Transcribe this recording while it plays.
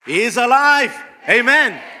He is alive.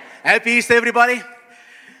 Amen. Happy Easter, everybody.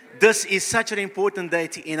 This is such an important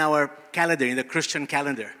date in our calendar, in the Christian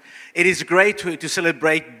calendar. It is great to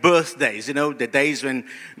celebrate birthdays, the days when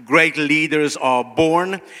great leaders are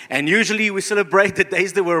born. And usually we celebrate the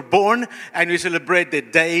days they were born and we celebrate the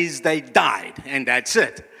days they died. And that's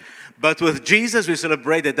it. But with Jesus, we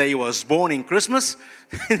celebrate the day he was born in Christmas.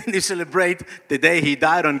 And we celebrate the day he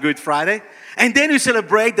died on Good Friday. And then we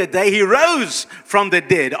celebrate the day he rose from the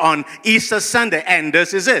dead on Easter Sunday. And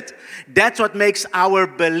this is it. That's what makes our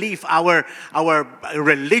belief, our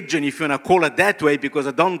religion, if you want to call it that way, because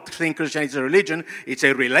I don't think Christianity is a religion. It's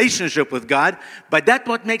a relationship with God. But that's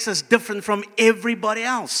what makes us different from everybody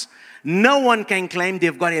else. No one can claim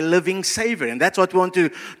they've got a living Savior. And that's what we want to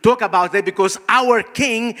talk about today, because our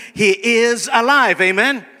King, He is alive.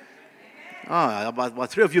 Amen? Oh, about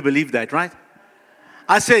 3 of you believe that, right?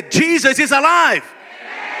 I said, Jesus is alive.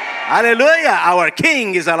 Hallelujah. Our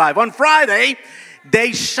King is alive. On Friday,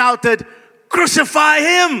 they shouted, crucify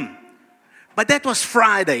Him. But that was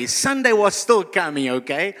Friday. Sunday was still coming,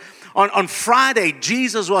 okay? On Friday,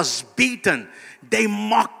 Jesus was beaten. They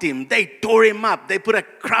mocked Him. They tore Him up. They put a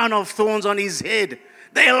crown of thorns on His head.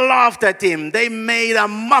 They laughed at Him. They made a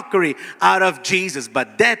mockery out of Jesus.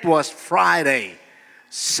 But that was Friday.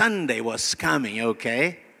 Sunday was coming,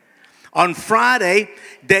 okay? On Friday,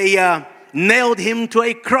 they nailed Him to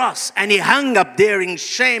a cross. And He hung up there in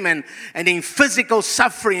shame and in physical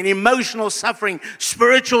suffering, emotional suffering,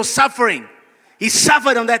 spiritual suffering. He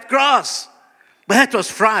suffered on that cross. But that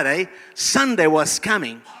was Friday. Sunday was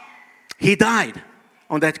coming. He died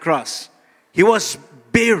on that cross. He was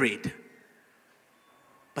buried.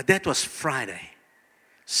 But that was Friday.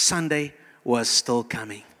 Sunday was still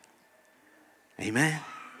coming. Amen.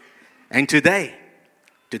 And today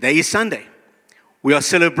is Sunday. We are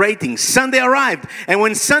celebrating. Sunday arrived. And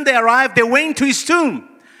when Sunday arrived, they went to His tomb.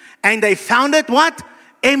 And they found it what?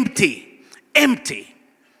 Empty. Empty.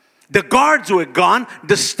 The guards were gone.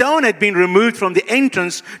 The stone had been removed from the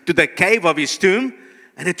entrance to the cave of His tomb.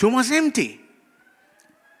 And the tomb was empty.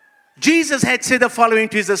 Jesus had said the following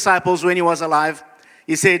to His disciples when He was alive.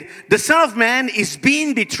 He said, the Son of Man is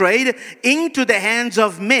being betrayed into the hands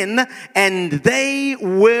of men, and they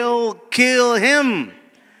will kill Him.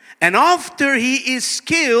 And after He is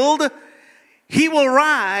killed, He will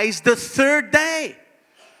rise the third day.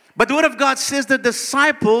 But the Word of God says the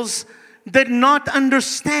disciples did not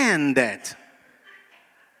understand that.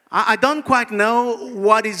 I don't quite know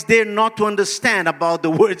what is there not to understand about the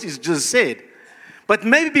words He's just said. But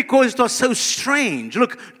maybe because it was so strange.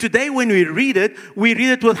 Look, today when we read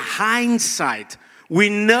it with hindsight. We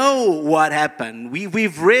know what happened.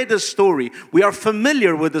 We've read the story. We are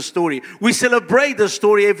familiar with the story. We celebrate the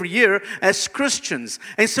story every year as Christians.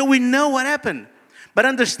 And so we know what happened. But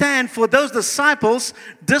understand, for those disciples,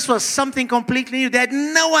 this was something completely new. They had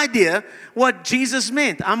no idea what Jesus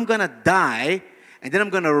meant. I'm going to die. And then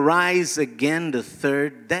I'm going to rise again the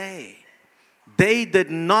third day. They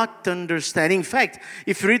did not understand. In fact,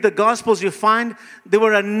 if you read the Gospels, you find there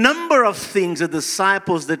were a number of things the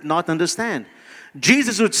disciples did not understand.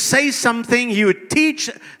 Jesus would say something, He would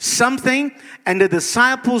teach something, and the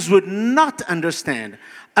disciples would not understand.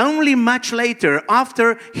 Only much later,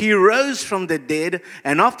 after He rose from the dead,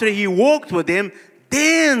 and after He walked with them,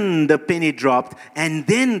 then the penny dropped, and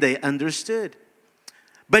then they understood.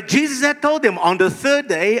 But Jesus had told them, on the third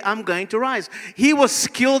day, I'm going to rise. He was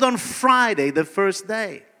killed on Friday, the first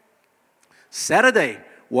day. Saturday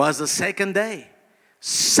was the second day.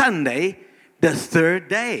 Sunday, the third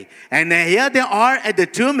day. And here they are at the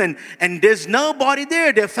tomb, and there's nobody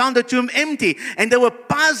there. They found the tomb empty, and they were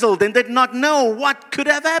puzzled and did not know what could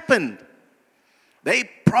have happened. They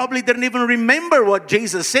probably didn't even remember what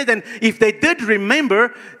Jesus said. And if they did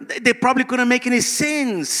remember, they probably couldn't make any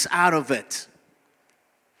sense out of it.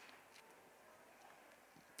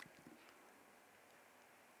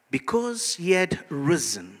 Because He had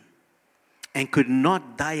risen and could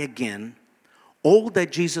not die again, all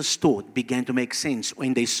that Jesus taught began to make sense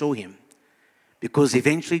when they saw Him. Because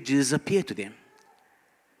eventually Jesus appeared to them.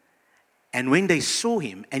 And when they saw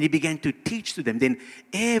Him and He began to teach to them, then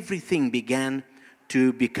everything began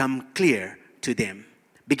to become clear to them.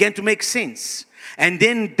 Began to make sense. And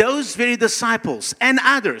then those very disciples and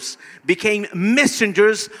others became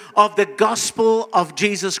messengers of the gospel of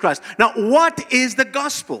Jesus Christ. Now, what is the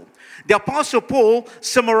gospel? The Apostle Paul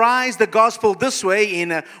summarized the gospel this way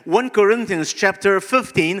in 1 Corinthians chapter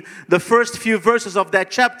 15, the first few verses of that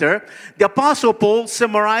chapter. The Apostle Paul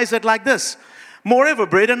summarized it like this. Moreover,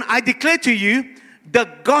 brethren, I declare to you the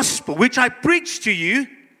gospel which I preached to you,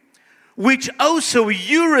 which also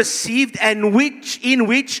you received and in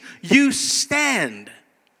which you stand.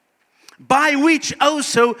 by which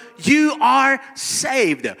also you are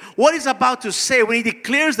saved. What he's about to say when he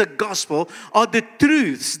declares the gospel are the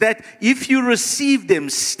truths that if you receive them,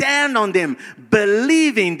 stand on them,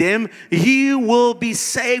 believe in them, you will be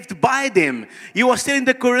saved by them. You are still in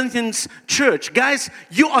the Corinthians church. Guys,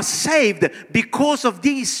 you are saved because of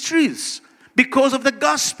these truths, because of the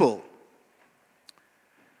gospel.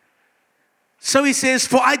 So he says,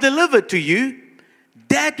 for I delivered to you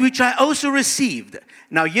that which I also received.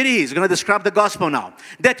 Now here he is, going to describe the gospel now.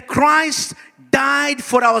 That Christ died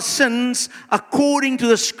for our sins according to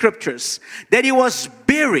the scriptures. That he was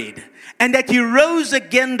buried. And that he rose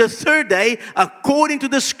again the third day according to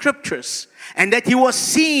the scriptures. And that he was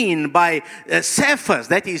seen by Cephas,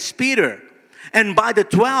 that is Peter. And by the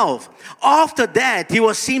 12. After that, he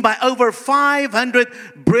was seen by over 500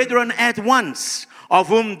 brethren at once, of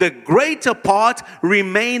whom the greater part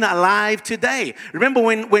remain alive today. Remember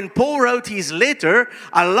when Paul wrote his letter,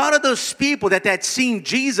 a lot of those people that had seen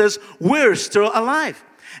Jesus were still alive.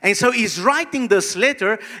 And so he's writing this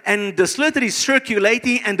letter, and this letter is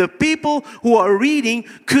circulating, and the people who are reading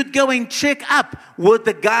could go and check up what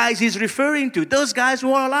the guys he's referring to. Those guys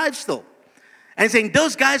who are alive still. And saying,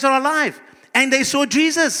 those guys are alive. And they saw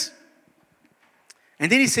Jesus. And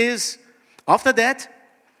then he says, after that,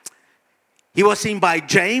 he was seen by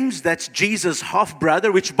James, that's Jesus'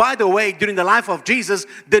 half-brother, which, by the way, during the life of Jesus,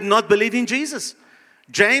 did not believe in Jesus.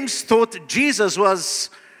 James thought Jesus was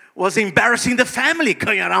embarrassing the family,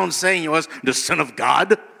 going around saying he was the Son of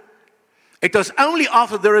God. It was only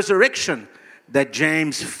after the resurrection that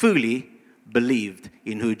James fully believed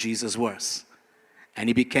in who Jesus was. And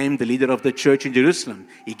he became the leader of the church in Jerusalem.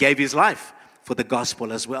 He gave his life for the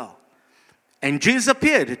gospel as well. And Jesus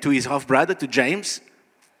appeared to his half-brother, to James,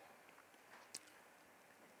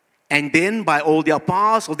 and then by all the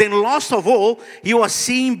apostles. Then last of all, he was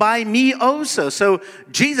seen by me also. So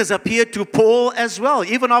Jesus appeared to Paul as well.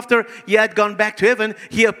 Even after he had gone back to heaven,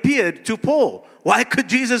 he appeared to Paul. Why could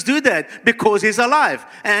Jesus do that? Because he's alive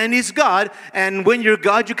and he's God. And when you're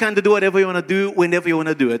God, you can do whatever you want to do, whenever you want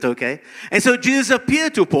to do it, okay? And so Jesus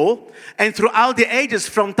appeared to Paul. And throughout the ages,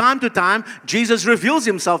 from time to time, Jesus reveals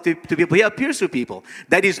himself to people. He appears to people.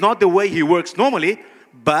 That is not the way he works normally,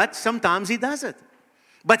 but sometimes he does it.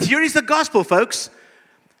 But here is the gospel, folks,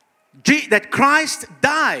 that Christ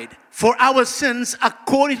died for our sins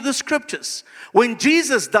according to the scriptures. When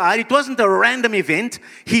Jesus died, it wasn't a random event.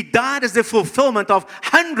 He died as the fulfillment of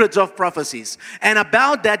hundreds of prophecies. And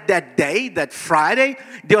about that day, that Friday,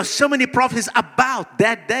 there are so many prophecies about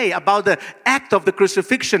that day, about the act of the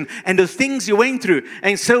crucifixion and the things he went through.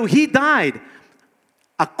 And so he died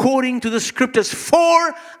according to the scriptures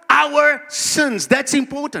for our sins. That's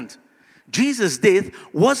important. Jesus' death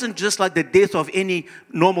wasn't just like the death of any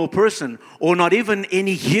normal person or not even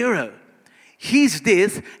any hero. His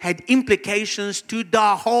death had implications to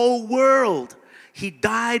the whole world. He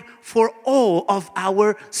died for all of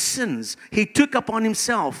our sins. He took upon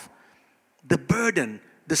himself the burden,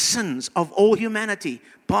 the sins of all humanity,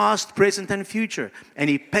 past, present, and future. And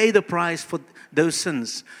he paid the price for those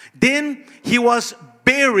sins. Then he was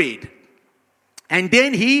buried. And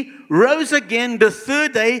then he rose again the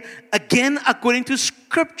third day, again according to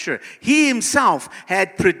scripture. He himself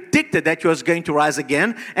had predicted that he was going to rise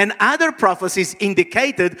again. And other prophecies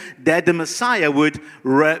indicated that the Messiah would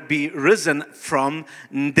be risen from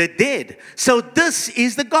the dead. So this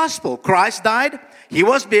is the gospel. Christ died, he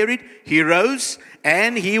was buried, he rose,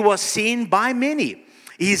 and he was seen by many.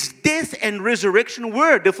 His death and resurrection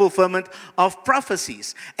were the fulfillment of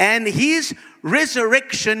prophecies. And his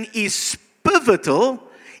resurrection is pivotal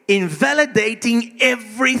in validating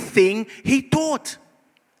everything he taught.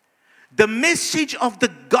 The message of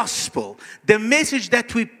the gospel, the message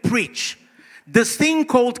that we preach, this thing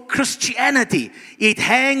called Christianity, it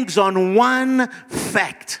hangs on one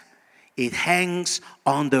fact. It hangs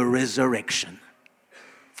on the resurrection.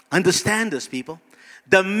 Understand this, people.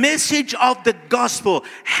 The message of the gospel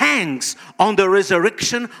hangs on the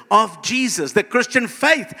resurrection of Jesus. The Christian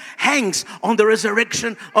faith hangs on the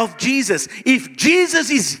resurrection of Jesus. If Jesus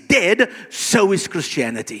is dead, so is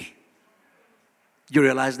Christianity. You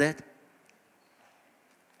realize that?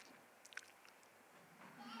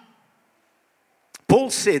 Paul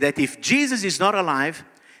said that if Jesus is not alive,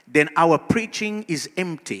 then our preaching is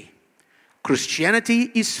empty.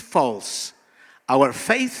 Christianity is false. Our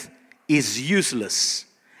faith is useless,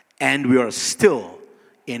 and we are still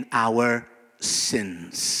in our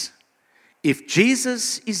sins. If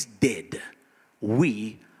Jesus is dead,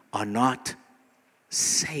 we are not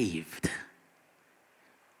saved.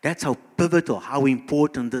 That's how pivotal, how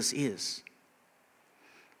important this is.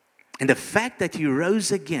 And the fact that he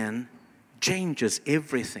rose again changes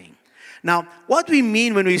everything. Now, what we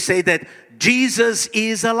mean when we say that Jesus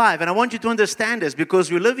is alive, and I want you to understand this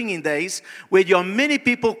because we're living in days where there are many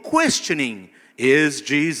people questioning, is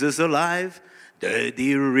Jesus alive? Did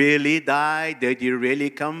he really die? Did he really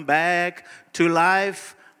come back to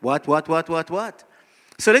life? What?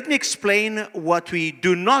 So let me explain what we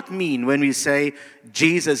do not mean when we say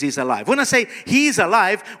Jesus is alive. When I say he is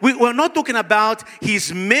alive, we're not talking about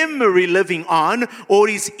his memory living on or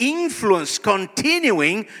his influence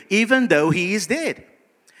continuing even though he is dead.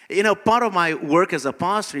 You know, part of my work as a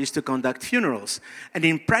pastor is to conduct funerals. And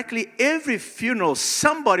in practically every funeral,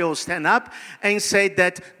 somebody will stand up and say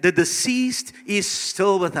that the deceased is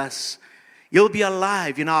still with us. He'll be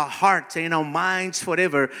alive in our hearts and in our minds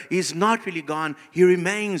forever. He's not really gone. He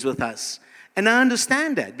remains with us. And I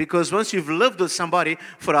understand that because once you've lived with somebody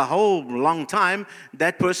for a whole long time,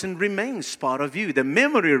 that person remains part of you. The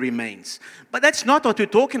memory remains. But that's not what we're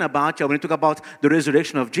talking about here when we talk about the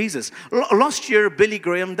resurrection of Jesus. Last year, Billy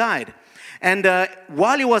Graham died. And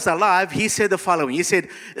while he was alive, he said the following. He said,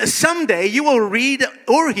 someday you will read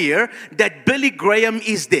or hear that Billy Graham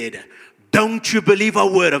is dead. Don't you believe a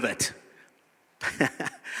word of it.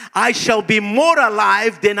 I shall be more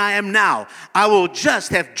alive than I am now. I will just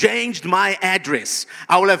have changed my address.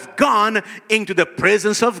 I will have gone into the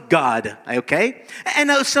presence of God. Okay? And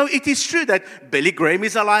so it is true that Billy Graham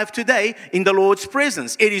is alive today in the Lord's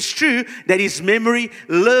presence. It is true that his memory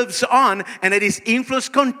lives on and that his influence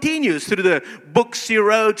continues through the books he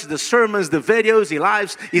wrote, the sermons, the videos,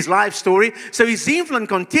 his life story. So his influence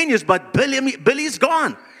continues, but Billy is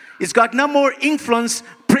gone. He's got no more influence,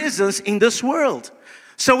 presence in this world.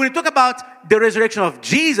 So when we talk about the resurrection of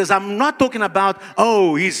Jesus, I'm not talking about,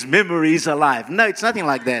 his memory is alive. No, it's nothing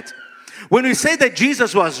like that. When we say that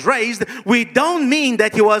Jesus was raised, we don't mean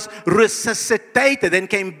that he was resuscitated and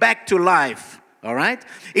came back to life. All right?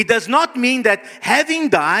 It does not mean that having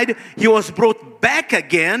died, he was brought back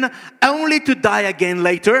again, only to die again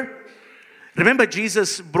later. Remember,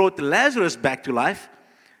 Jesus brought Lazarus back to life.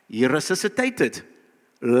 He resuscitated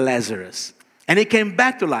Lazarus. And he came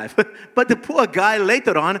back to life. But the poor guy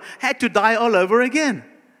later on had to die all over again.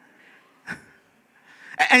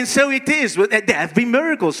 And so it is. There have been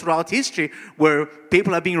miracles throughout history where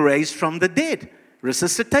people are being raised from the dead,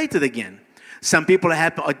 resuscitated again. Some people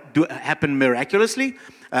happen miraculously.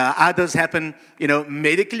 Others happen,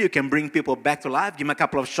 medically. You can bring people back to life, give them a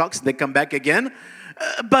couple of shocks, they come back again.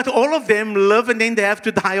 But all of them live and then they have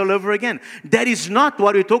to die all over again. That is not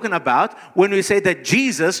what we're talking about when we say that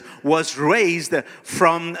Jesus was raised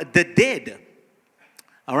from the dead.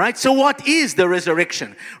 All right, so what is the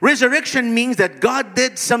resurrection? Resurrection means that God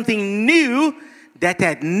did something new that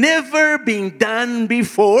had never been done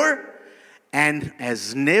before and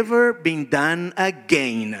has never been done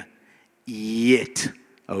again yet.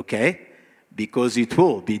 Okay? Because it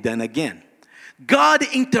will be done again. God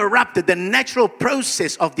interrupted the natural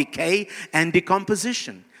process of decay and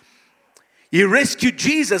decomposition. He rescued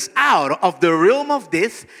Jesus out of the realm of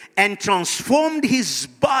death and transformed his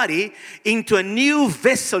body into a new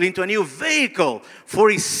vessel, into a new vehicle for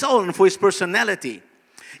his soul and for his personality.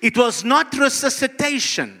 It was not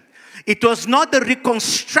resuscitation. It was not the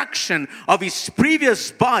reconstruction of his previous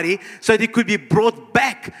body so that he could be brought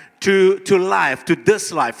back to life, to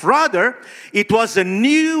this life. Rather, it was a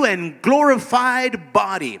new and glorified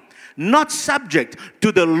body, not subject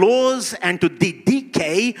to the laws and to the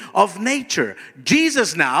decay of nature.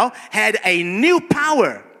 Jesus now had a new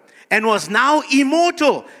power and was now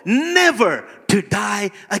immortal, never to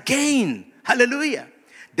die again. Hallelujah.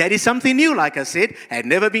 That is something new, like I said, had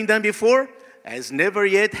never been done before, has never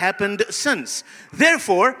yet happened since.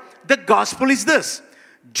 Therefore, the gospel is this: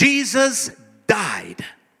 Jesus died.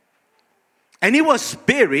 And he was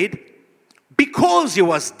buried because he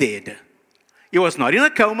was dead. He was not in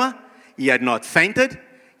a coma. He had not fainted.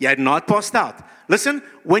 He had not passed out. Listen,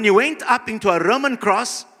 when you went up into a Roman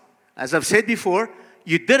cross, as I've said before,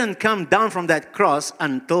 you didn't come down from that cross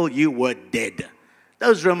until you were dead.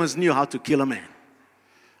 Those Romans knew how to kill a man.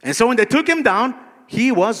 And so when they took him down,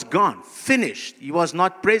 he was gone, finished. He was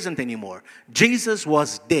not present anymore. Jesus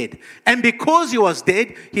was dead. And because he was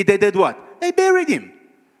dead, they did what? They buried him.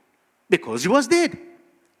 Because he was dead.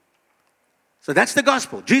 So that's the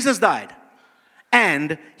gospel. Jesus died.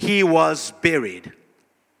 And he was buried.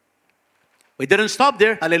 We didn't stop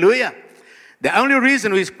there. Hallelujah. The only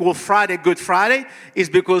reason we call Friday Good Friday is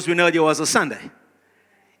because we know there was a Sunday.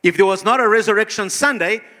 If there was not a Resurrection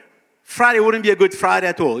Sunday, Friday wouldn't be a Good Friday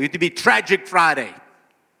at all. It would be Tragic Friday.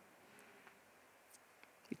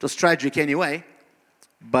 It was tragic anyway.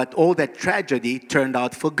 But all that tragedy turned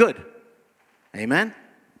out for good. Amen.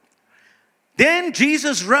 Then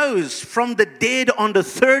Jesus rose from the dead on the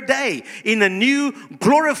third day in a new,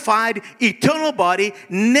 glorified, eternal body,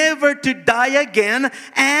 never to die again,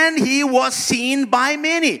 and he was seen by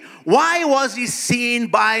many. Why was he seen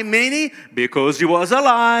by many? Because he was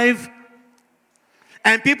alive.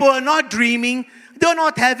 And people are not dreaming. They're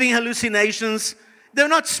not having hallucinations. They're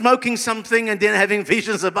not smoking something and then having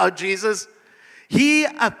visions about Jesus. He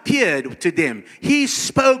appeared to them. He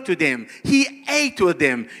spoke to them. He ate with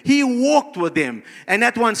them. He walked with them. And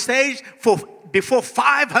at one stage, before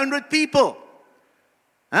 500 people.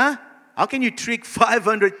 Huh? How can you trick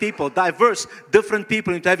 500 people, diverse, different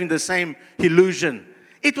people, into having the same illusion?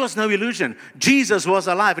 It was no illusion. Jesus was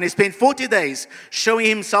alive. And he spent 40 days showing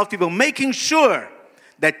himself to people, making sure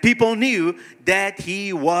that people knew that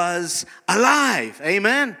he was alive.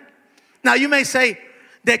 Amen? Now, you may say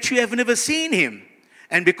that you have never seen him.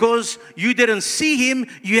 And because you didn't see him,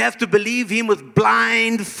 you have to believe him with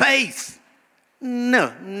blind faith.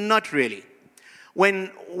 No, not really.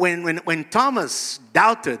 When Thomas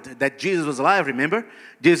doubted that Jesus was alive, remember?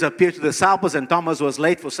 Jesus appeared to the disciples and Thomas was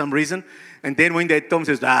late for some reason. And then when Thomas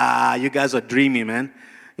says, you guys are dreaming, man.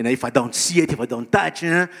 You know, if I don't see it, if I don't touch,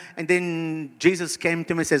 And then Jesus came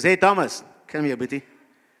to him and says, hey, Thomas, come here, buddy.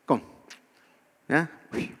 Come. Yeah?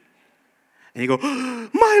 And he go,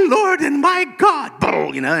 my Lord and my God.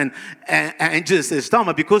 And Jesus says,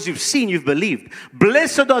 Thomas, because you've seen, you've believed.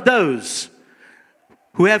 Blessed are those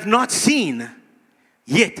who have not seen,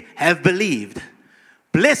 yet have believed.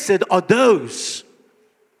 Blessed are those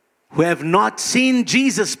who have not seen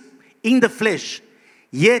Jesus in the flesh,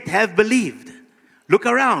 yet have believed. Look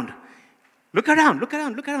around. Look around. Look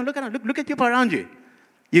at people around you.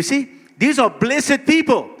 You see, these are blessed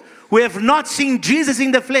people who have not seen Jesus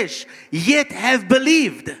in the flesh, yet have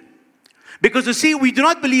believed. Because you see, we do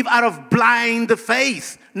not believe out of blind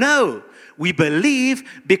faith. No, we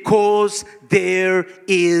believe because there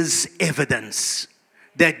is evidence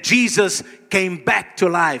that Jesus came back to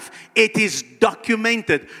life. It is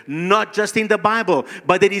documented, not just in the Bible,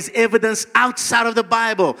 but there is evidence outside of the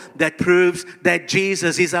Bible that proves that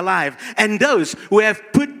Jesus is alive. And those who have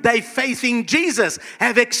put their faith in Jesus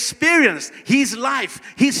have experienced his life,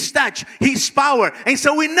 his touch, his power. And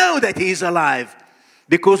so we know that he is alive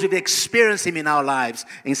because we've experienced him in our lives.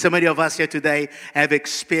 And so many of us here today have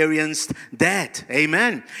experienced that.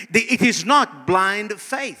 Amen. It is not blind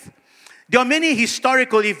faith. There are many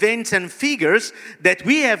historical events and figures that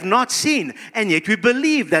we have not seen, and yet we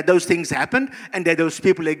believe that those things happened and that those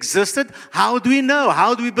people existed. How do we know?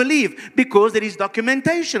 How do we believe? Because there is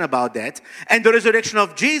documentation about that. And the resurrection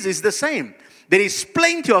of Jesus is the same. There is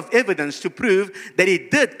plenty of evidence to prove that he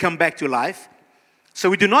did come back to life. So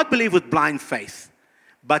we do not believe with blind faith,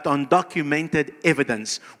 but on documented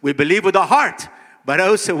evidence. We believe with the heart, but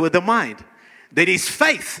also with the mind. There is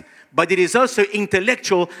faith, but it is also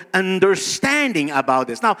intellectual understanding about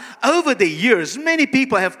this. Now, over the years, many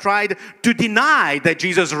people have tried to deny that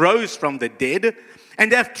Jesus rose from the dead, and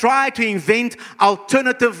they have tried to invent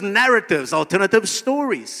alternative narratives, alternative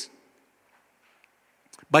stories.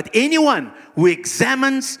 But anyone who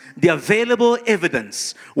examines the available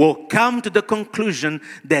evidence will come to the conclusion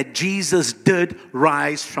that Jesus did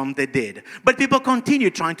rise from the dead. But people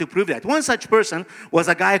continue trying to prove that. One such person was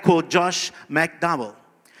a guy called Josh McDowell.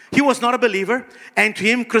 He was not a believer, and to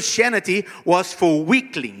him Christianity was for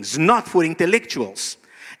weaklings, not for intellectuals.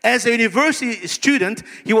 As a university student,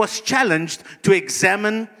 he was challenged to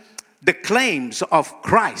examine the claims of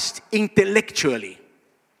Christ intellectually.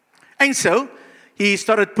 And so, he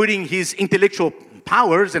started putting his intellectual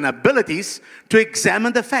powers and abilities to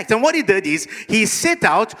examine the facts. And what he did is, he set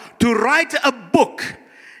out to write a book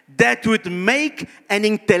that would make an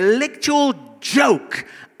intellectual joke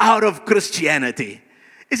out of Christianity.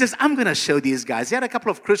 He says, I'm going to show these guys. He had a couple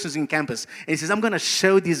of Christians in campus. And he says, I'm going to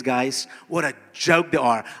show these guys what a joke they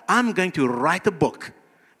are. I'm going to write a book.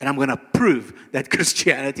 And I'm going to prove that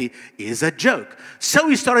Christianity is a joke. So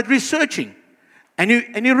he started researching. And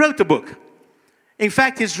he wrote a book. In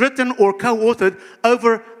fact, he's written or co-authored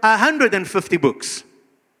over 150 books.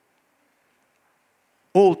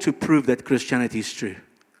 All to prove that Christianity is true.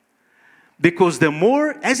 Because the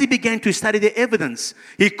more, as he began to study the evidence,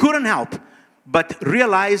 he couldn't help but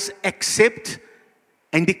realize, accept,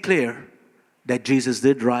 and declare that Jesus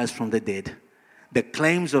did rise from the dead. The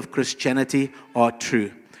claims of Christianity are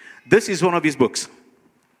true. This is one of his books.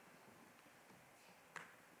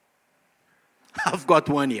 I've got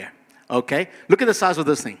one here. Okay? Look at the size of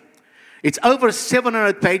this thing. It's over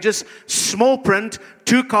 700 pages, small print,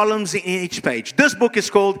 2 columns in each page. This book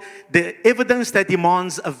is called The Evidence That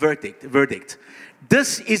Demands a Verdict.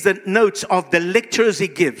 This is the notes of the lectures he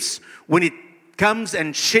gives when it comes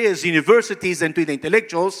and shares universities and to the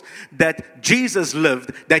intellectuals that Jesus lived,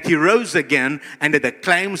 that he rose again, and that the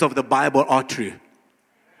claims of the Bible are true.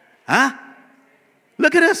 Huh?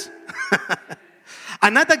 Look at us.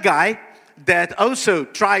 Another guy that also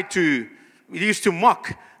used to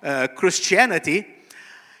mock Christianity,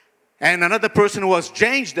 and another person who was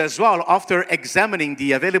changed as well after examining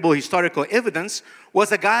the available historical evidence,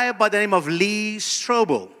 was a guy by the name of Lee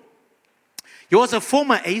Strobel. He was a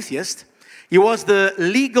former atheist. He was the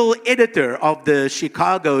legal editor of the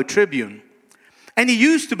Chicago Tribune. And he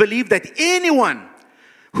used to believe that anyone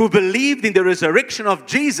who believed in the resurrection of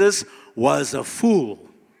Jesus was a fool.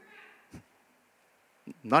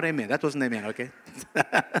 Not amen. That wasn't amen, okay?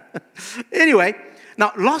 Anyway,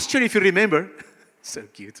 now last year, if you remember, so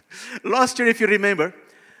cute. Last year, if you remember,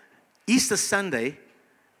 Easter Sunday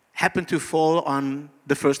happened to fall on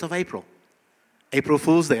the 1st of April. April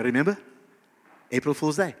Fool's Day, remember? April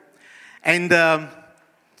Fool's Day. And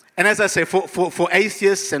as I say, for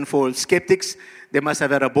atheists and for skeptics, they must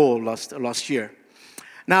have had a ball last year.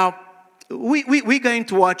 Now, we're going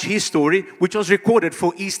to watch his story, which was recorded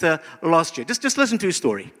for Easter last year. Just listen to his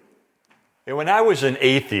story. When I was an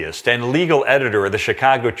atheist and legal editor of the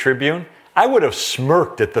Chicago Tribune, I would have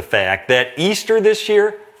smirked at the fact that Easter this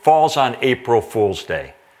year falls on April Fool's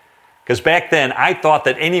Day. Because back then, I thought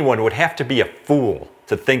that anyone would have to be a fool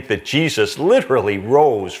to think that Jesus literally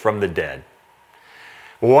rose from the dead.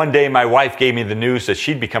 One day, my wife gave me the news that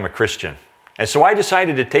she'd become a Christian. And so I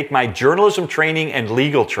decided to take my journalism training and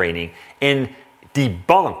legal training and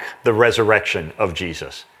debunk the resurrection of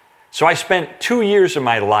Jesus. So I spent 2 years of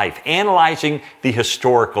my life analyzing the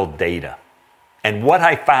historical data. And what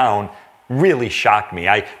I found really shocked me.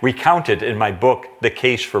 I recounted in my book, The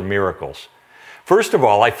Case for Miracles. First of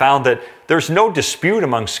all, I found that there's no dispute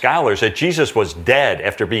among scholars that Jesus was dead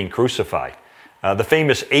after being crucified. The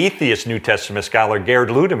famous atheist New Testament scholar Gerhard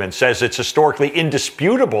Ludemann says it's historically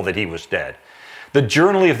indisputable that he was dead. The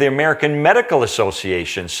Journal of the American Medical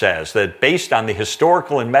Association says that based on the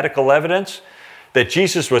historical and medical evidence, that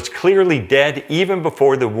Jesus was clearly dead even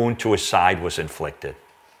before the wound to his side was inflicted.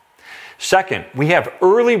 Second, we have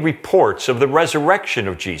early reports of the resurrection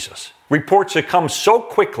of Jesus. Reports that come so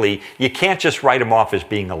quickly, you can't just write them off as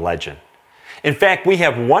being a legend. In fact, we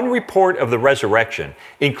have one report of the resurrection,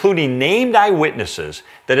 including named eyewitnesses,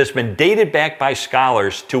 that has been dated back by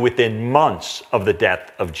scholars to within months of the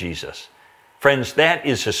death of Jesus. Friends, that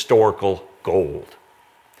is historical gold.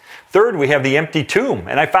 Third, we have the empty tomb,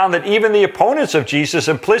 and I found that even the opponents of Jesus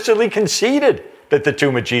implicitly conceded that the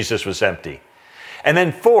tomb of Jesus was empty. And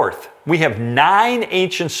then fourth, we have 9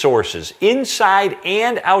 ancient sources inside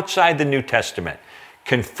and outside the New Testament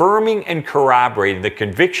confirming and corroborating the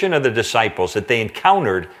conviction of the disciples that they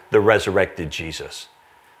encountered the resurrected Jesus.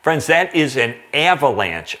 Friends, that is an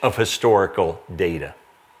avalanche of historical data.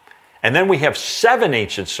 And then we have 7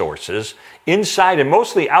 ancient sources inside and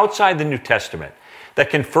mostly outside the New Testament that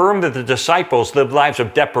confirm that the disciples lived lives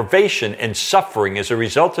of deprivation and suffering as a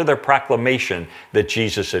result of their proclamation that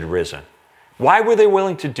Jesus had risen. Why were they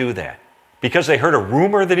willing to do that? Because they heard a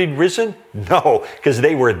rumor that he'd risen? No, because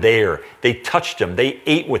they were there. They touched him. They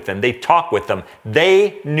ate with him. They talked with him.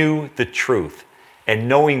 They knew the truth. And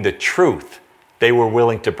knowing the truth, they were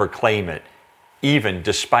willing to proclaim it, even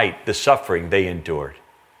despite the suffering they endured.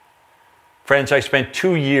 Friends, I spent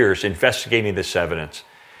 2 years investigating this evidence.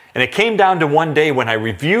 And it came down to one day when I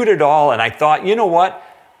reviewed it all and I thought, you know what?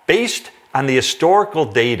 Based on the historical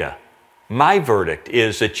data, my verdict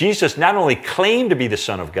is that Jesus not only claimed to be the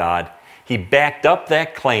Son of God, he backed up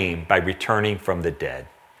that claim by returning from the dead.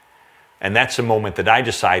 And that's the moment that I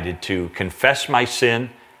decided to confess my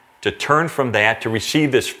sin, to turn from that, to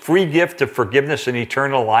receive this free gift of forgiveness and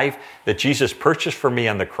eternal life that Jesus purchased for me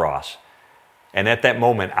on the cross. And at that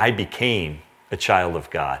moment, I became a child of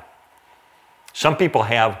God. Some people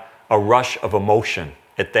have a rush of emotion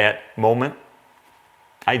at that moment.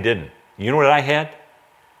 I didn't. You know what I had?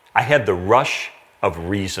 I had the rush of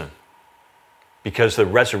reason. Because the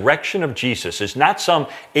resurrection of Jesus is not some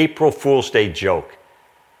April Fool's Day joke.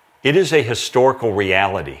 It is a historical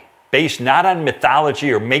reality based not on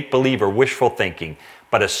mythology or make-believe or wishful thinking,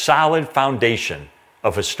 but a solid foundation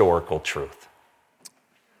of historical truth.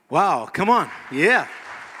 Wow, come on. Yeah.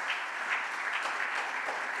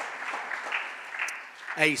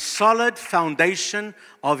 A solid foundation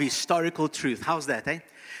of historical truth. How's that, eh?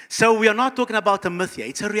 So we are not talking about a myth here.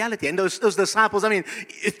 It's a reality. And those disciples,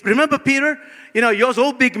 remember Peter? He was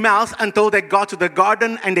all big mouth until they got to the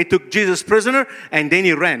garden and they took Jesus prisoner and then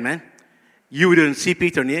he ran, man. You didn't see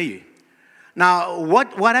Peter near you. Now,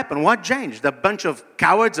 what happened? What changed? A bunch of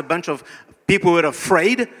cowards, a bunch of people who were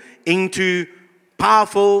afraid into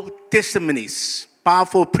powerful, testimonies,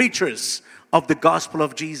 powerful preachers of the gospel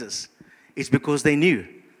of Jesus? It's because they knew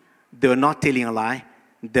they were not telling a lie.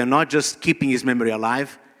 They're not just keeping his memory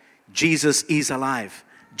alive. Jesus is alive.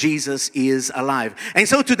 Jesus is alive. And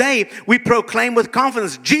so today we proclaim with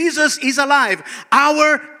confidence, Jesus is alive.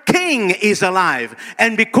 Our King is alive.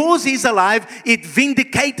 And because he's alive, it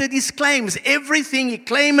vindicated his claims. Everything he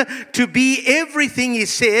claimed to be, everything he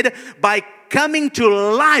said, by coming to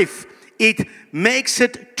life, it makes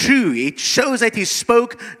it true. It shows that he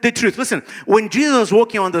spoke the truth. Listen, when Jesus was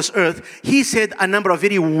walking on this earth, he said a number of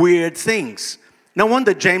very weird things. No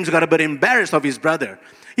wonder James got a bit embarrassed of his brother.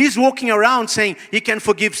 He's walking around saying he can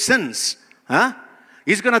forgive sins.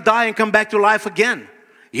 He's going to die and come back to life again.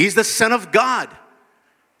 He's the Son of God.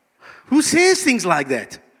 Who says things like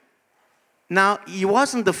that? Now, he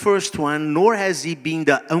wasn't the first one, nor has he been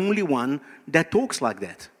the only one that talks like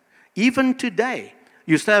that. Even today,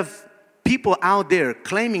 you still have people out there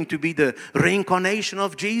claiming to be the reincarnation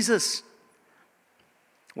of Jesus.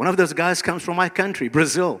 One of those guys comes from my country,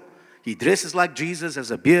 Brazil. He dresses like Jesus,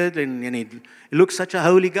 has a beard, and he looks such a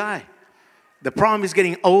holy guy. The problem is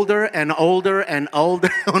getting older and older and older.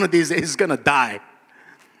 One of these days he's going to die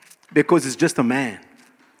because he's just a man.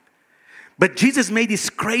 But Jesus made these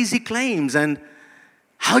crazy claims, and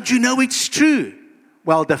how do you know it's true?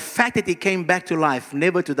 Well, the fact that he came back to life,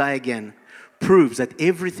 never to die again, proves that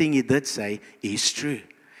everything he did say is true.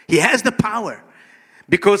 He has the power.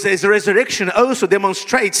 Because his resurrection also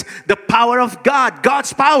demonstrates the power of God,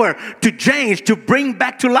 God's power to change, to bring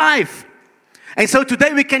back to life. And so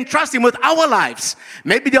today we can trust him with our lives.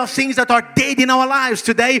 Maybe there are things that are dead in our lives.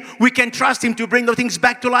 Today we can trust him to bring those things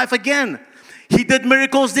back to life again. He did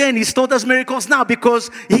miracles then. He still does miracles now because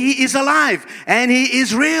he is alive and he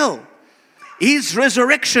is real. His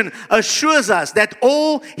resurrection assures us that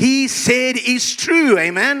all he said is true.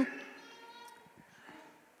 Amen.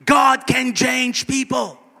 God can change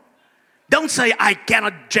people. Don't say, I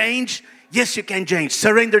cannot change. Yes, you can change.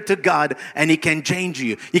 Surrender to God and he can change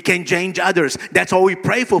you. He can change others. That's why we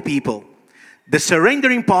pray for people. The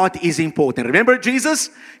surrendering part is important. Remember Jesus?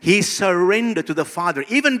 He surrendered to the Father.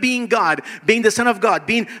 Even being God, being the Son of God,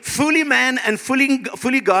 being fully man and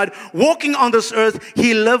fully God, walking on this earth,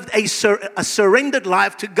 he lived a surrendered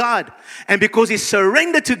life to God. And because he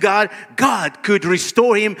surrendered to God, God could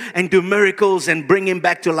restore him and do miracles and bring him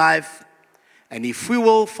back to life. And if we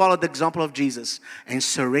will follow the example of Jesus and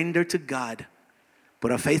surrender to God,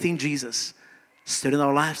 put our faith in Jesus, surrender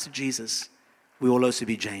our lives to Jesus, we will also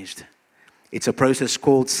be changed. It's a process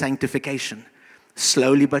called sanctification.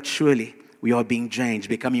 Slowly but surely, we are being changed,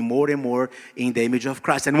 becoming more and more in the image of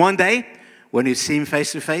Christ. And one day, when we see him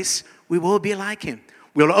face to face, we will be like him.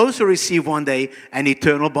 We'll also receive one day an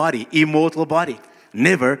eternal body, immortal body,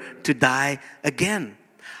 never to die again.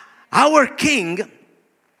 Our King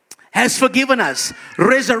has forgiven us.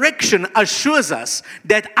 Resurrection assures us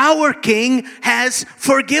that our King has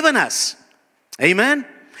forgiven us. Amen?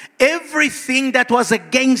 Everything that was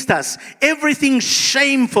against us, everything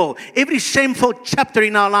shameful, every shameful chapter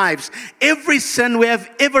in our lives, every sin we have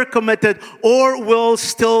ever committed or will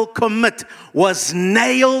still commit was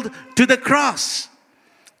nailed to the cross.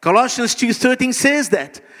 Colossians 2:13 says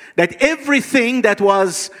that everything that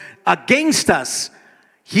was against us,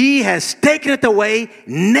 he has taken it away,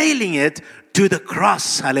 nailing it to the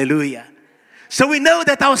cross. Hallelujah. So we know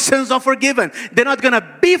that our sins are forgiven. They're not going to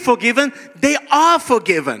be forgiven. They are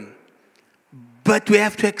forgiven. But we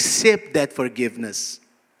have to accept that forgiveness.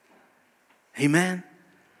 Amen.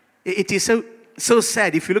 It is so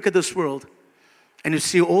sad if you look at this world and you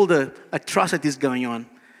see all the atrocities going on.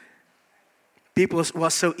 People who are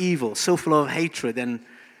so evil, so full of hatred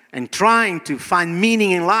and trying to find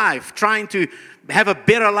meaning in life, trying to have a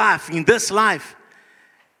better life in this life.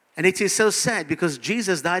 And it is so sad because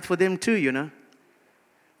Jesus died for them too, you know.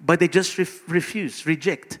 But they just refuse,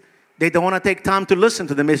 reject. They don't want to take time to listen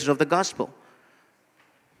to the message of the gospel.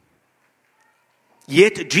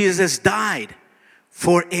 Yet Jesus died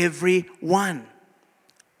for everyone.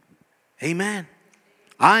 Amen.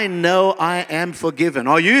 I know I am forgiven.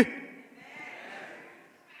 Are you?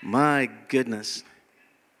 My goodness.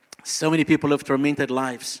 So many people have tormented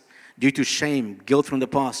lives due to shame, guilt from the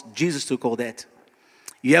past. Jesus took all that.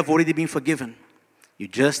 You have already been forgiven. You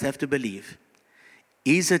just have to believe.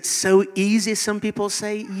 Is it so easy, some people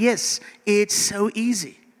say? Yes, it's so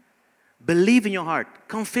easy. Believe in your heart.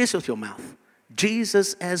 Confess with your mouth.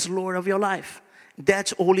 Jesus as Lord of your life.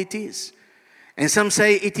 That's all it is. And some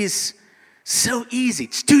say it is so easy.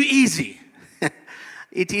 It's too easy.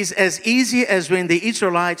 It is as easy as when the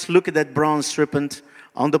Israelites look at that bronze serpent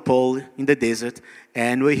on the pole in the desert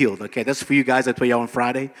and were healed. Okay, that's for you guys that were here on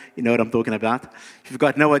Friday. You know what I'm talking about. If you've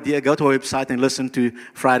got no idea, go to our website and listen to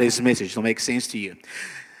Friday's message. It'll make sense to you.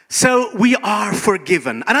 So we are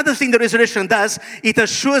forgiven. Another thing the resurrection does, it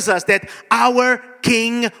assures us that our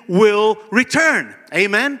King will return.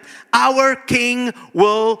 Amen? Our King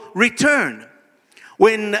will return.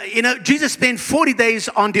 When, Jesus spent 40 days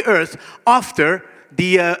on the earth after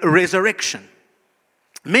the resurrection.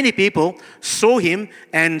 Many people saw him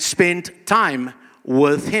and spent time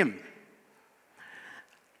with him.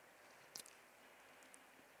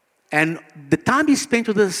 And the time he spent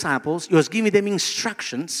with the disciples, he was giving them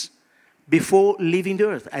instructions before leaving the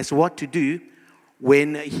earth as what to do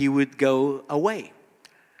when he would go away.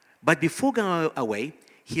 But before going away,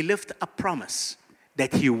 he left a promise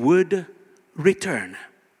that he would return.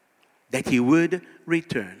 That he would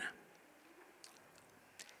return.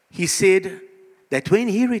 He said that when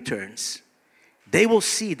he returns, they will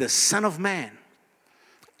see the Son of Man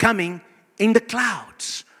coming in the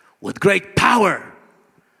clouds with great power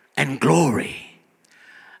and glory.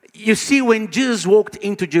 You see, when Jesus walked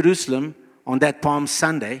into Jerusalem on that Palm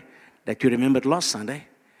Sunday, that you remembered last Sunday,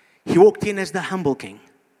 he walked in as the humble king,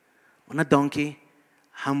 on a donkey,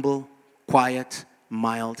 humble, quiet,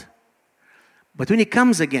 mild. But when he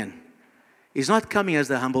comes again, he's not coming as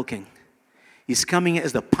the humble king. He's coming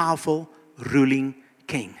as the powerful, ruling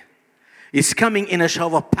king. He's coming in a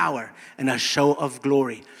show of power and a show of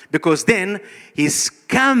glory. Because then he's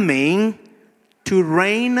coming to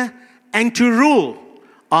reign and to rule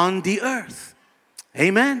on the earth.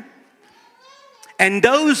 Amen. And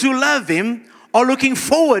those who love him are looking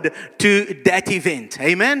forward to that event.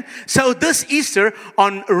 Amen. So this Easter,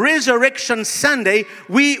 on Resurrection Sunday,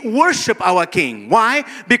 we worship our King. Why?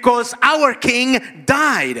 Because our King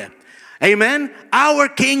died. Amen. Our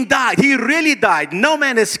King died. He really died. No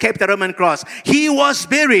man escaped the Roman cross. He was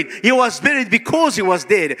buried. He was buried because he was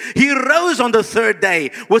dead. He rose on the third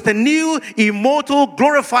day with a new, immortal,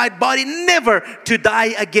 glorified body, never to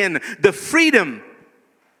die again. The freedom,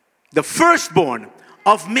 the firstborn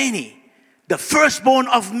of many. The firstborn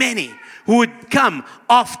of many who would come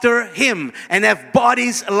after him and have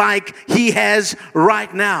bodies like he has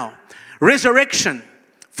right now. Resurrection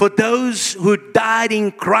for those who died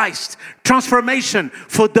in Christ. Transformation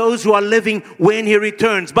for those who are living when he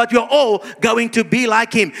returns. But you're all going to be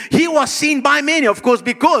like him. He was seen by many, of course,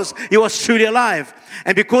 because he was truly alive.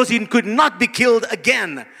 And because he could not be killed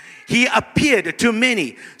again, he appeared to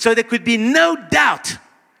many. So there could be no doubt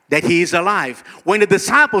that he is alive. When the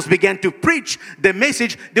disciples began to preach the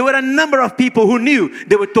message, there were a number of people who knew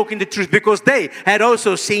they were talking the truth because they had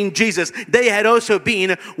also seen Jesus. They had also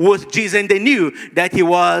been with Jesus and they knew that he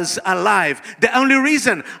was alive. The only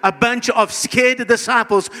reason a bunch of scared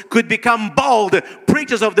disciples could become bold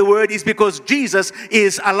preachers of the word is because Jesus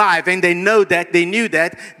is alive. And they knew that,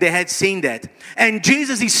 they had seen that. And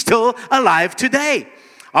Jesus is still alive today.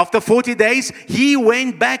 After 40 days, he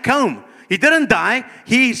went back home. He didn't die.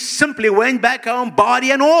 He simply went back home,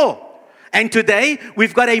 body and all. And today,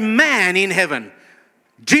 we've got a man in heaven.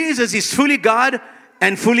 Jesus is fully God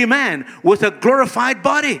and fully man with a glorified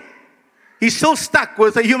body. He's still stuck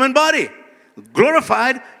with a human body.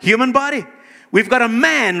 Glorified human body. We've got a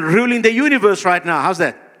man ruling the universe right now. How's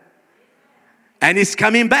that? And he's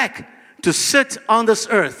coming back to sit on this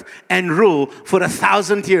earth and rule for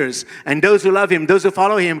 1,000 years. And those who love him, those who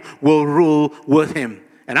follow him, will rule with him.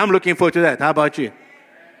 And I'm looking forward to that. How about you?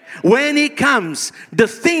 When he comes, the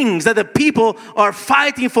things that the people are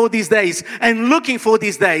fighting for these days and looking for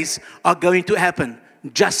these days are going to happen.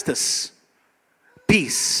 Justice,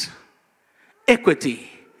 peace, equity,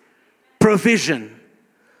 provision,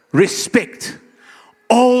 respect.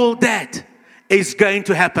 All that is going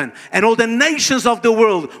to happen. And all the nations of the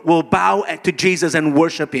world will bow to Jesus and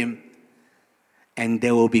worship him. And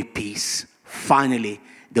there will be peace. Finally,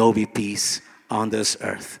 there will be peace on this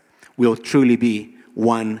earth. We'll truly be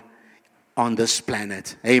one on this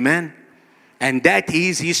planet. Amen. And that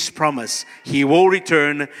is his promise. He will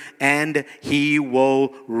return and he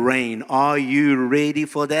will reign. Are you ready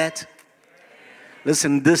for that?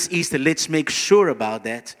 Listen, this Easter, let's make sure about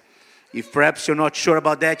that. If perhaps you're not sure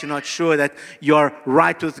about that, you're not sure that you're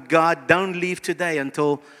right with God, don't leave today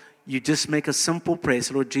until you just make a simple prayer.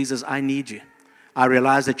 Say, Lord Jesus, I need you. I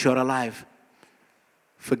realize that you're alive.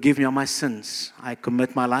 Forgive me of my sins. I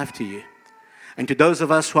commit my life to you. And to those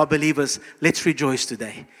of us who are believers, let's rejoice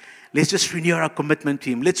today. Let's just renew our commitment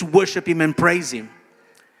to him. Let's worship him and praise him.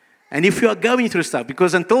 And if you are going through stuff,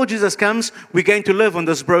 because until Jesus comes, we're going to live on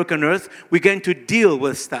this broken earth. We're going to deal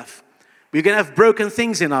with stuff. We're going to have broken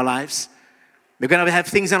things in our lives. We're going to have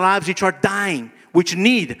things in our lives which are dying, which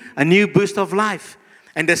need a new boost of life.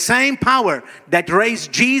 And the same power that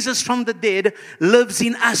raised Jesus from the dead lives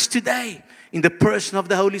in us today, in the person of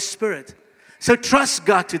the Holy Spirit. So trust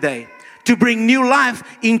God today to bring new life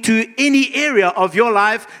into any area of your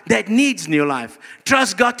life that needs new life.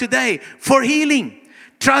 Trust God today for healing.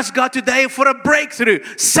 Trust God today for a breakthrough.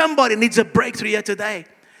 Somebody needs a breakthrough here today.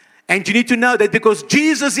 And you need to know that because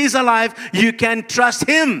Jesus is alive, you can trust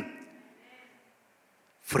Him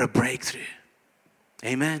for a breakthrough.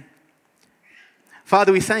 Amen.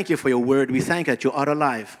 Father, we thank you for your word. We thank you that you are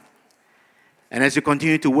alive. And as we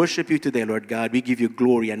continue to worship you today, Lord God, we give you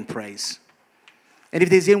glory and praise. And if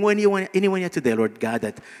there's anyone here today, Lord God,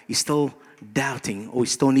 that is still doubting or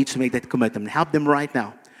still needs to make that commitment, help them right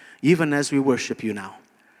now, even as we worship you now,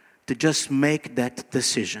 to just make that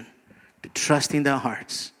decision, to trust in their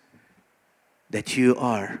hearts that you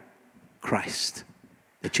are Christ,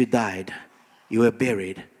 that you died, you were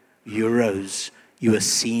buried, you rose, you were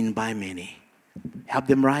seen by many. Help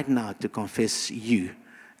them right now to confess you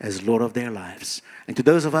as Lord of their lives. And to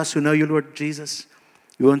those of us who know you, Lord Jesus,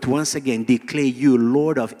 we want to once again declare you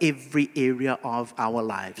Lord of every area of our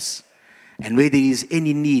lives. And where there is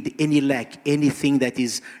any need, any lack, anything that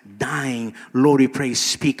is dying, Lord, we pray,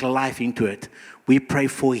 speak life into it. We pray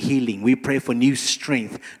for healing. We pray for new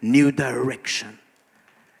strength, new direction.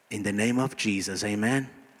 In the name of Jesus, amen.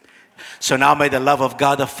 So now may the love of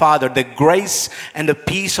God the Father, the grace and the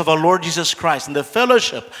peace of our Lord Jesus Christ, and the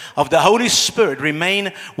fellowship of the Holy Spirit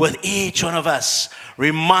remain with each one of us,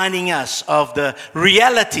 reminding us of the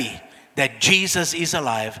reality that Jesus is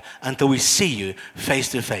alive until we see you face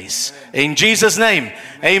to face. In Jesus' name,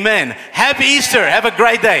 amen. Happy Easter. Have a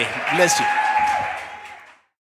great day. Bless you.